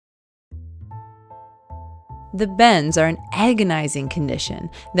The bends are an agonizing condition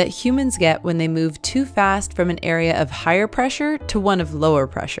that humans get when they move too fast from an area of higher pressure to one of lower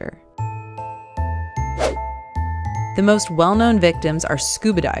pressure. The most well-known victims are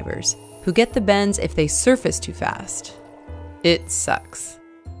scuba divers, who get the bends if they surface too fast. It sucks.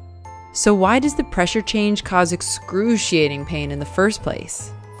 So why does the pressure change cause excruciating pain in the first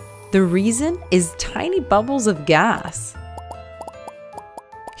place? The reason is tiny bubbles of gas.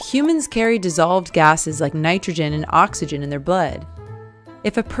 Humans carry dissolved gases like nitrogen and oxygen in their blood.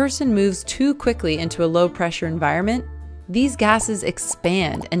 If a person moves too quickly into a low-pressure environment, these gases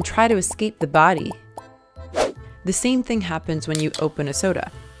expand and try to escape the body. The same thing happens when you open a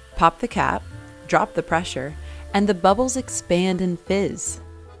soda. Pop the cap, drop the pressure, and the bubbles expand and fizz.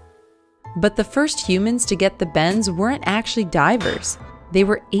 But the first humans to get the bends weren't actually divers. They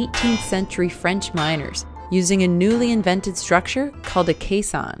were 18th century French miners, using a newly invented structure called a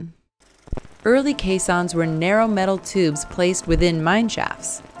caisson. Early caissons were narrow metal tubes placed within mine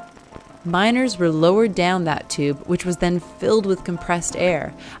shafts. Miners were lowered down that tube, which was then filled with compressed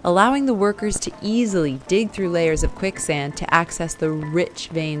air, allowing the workers to easily dig through layers of quicksand to access the rich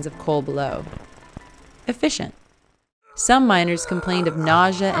veins of coal below. Efficient. Some miners complained of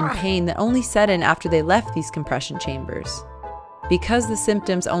nausea and pain that only set in after they left these compression chambers. Because the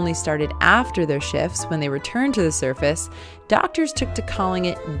symptoms only started after their shifts when they returned to the surface, doctors took to calling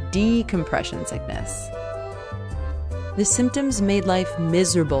it decompression sickness. The symptoms made life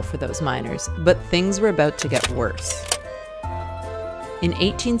miserable for those miners, but things were about to get worse. In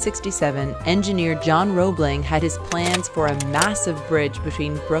 1867, engineer John Roebling had his plans for a massive bridge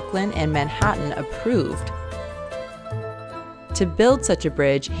between Brooklyn and Manhattan approved. To build such a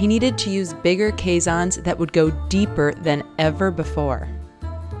bridge, he needed to use bigger caissons that would go deeper than ever before.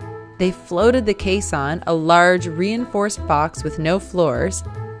 They floated the caisson, a large reinforced box with no floors,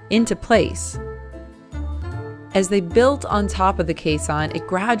 into place. As they built on top of the caisson, it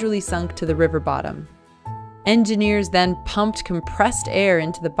gradually sunk to the river bottom. Engineers then pumped compressed air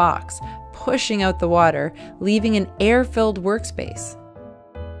into the box, pushing out the water, leaving an air-filled workspace.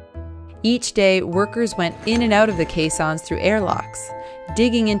 Each day, workers went in and out of the caissons through airlocks,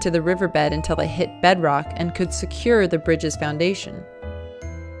 digging into the riverbed until they hit bedrock and could secure the bridge's foundation.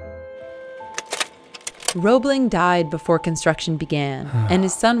 Roebling died before construction began, and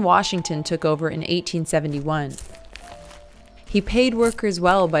his son Washington took over in 1871. He paid workers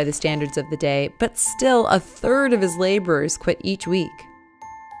well by the standards of the day, but still a third of his laborers quit each week.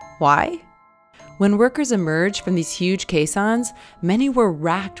 Why? When workers emerged from these huge caissons, many were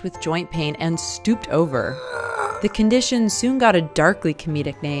racked with joint pain and stooped over. The condition soon got a darkly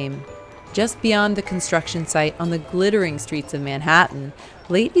comedic name. Just beyond the construction site on the glittering streets of Manhattan,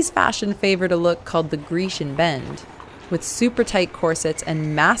 ladies' fashion favored a look called the Grecian bend, with super tight corsets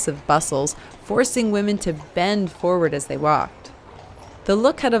and massive bustles forcing women to bend forward as they walked. The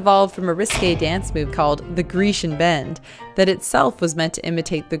look had evolved from a risque dance move called the Grecian bend that itself was meant to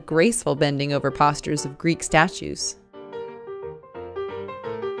imitate the graceful bending over postures of Greek statues.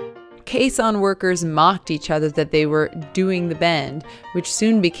 Caisson workers mocked each other that they were doing the bend, which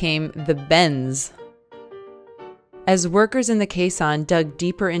soon became the bends. As workers in the caisson dug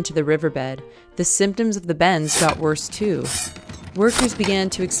deeper into the riverbed, the symptoms of the bends got worse too. Workers began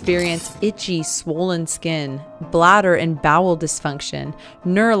to experience itchy, swollen skin, bladder and bowel dysfunction,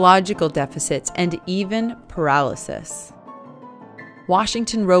 neurological deficits, and even paralysis.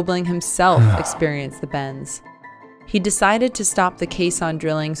 Washington Roebling himself experienced the bends. He decided to stop the caisson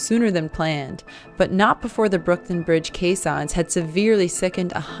drilling sooner than planned, but not before the Brooklyn Bridge caissons had severely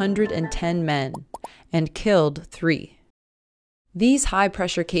sickened 110 men and killed 3. These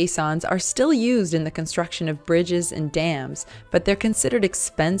high-pressure caissons are still used in the construction of bridges and dams, but they're considered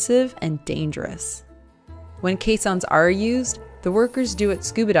expensive and dangerous. When caissons are used, the workers do what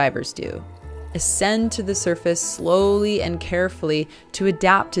scuba divers do: ascend to the surface slowly and carefully to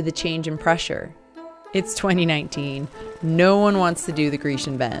adapt to the change in pressure. It's 2019. No one wants to do the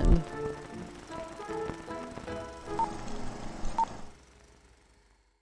Grecian bend.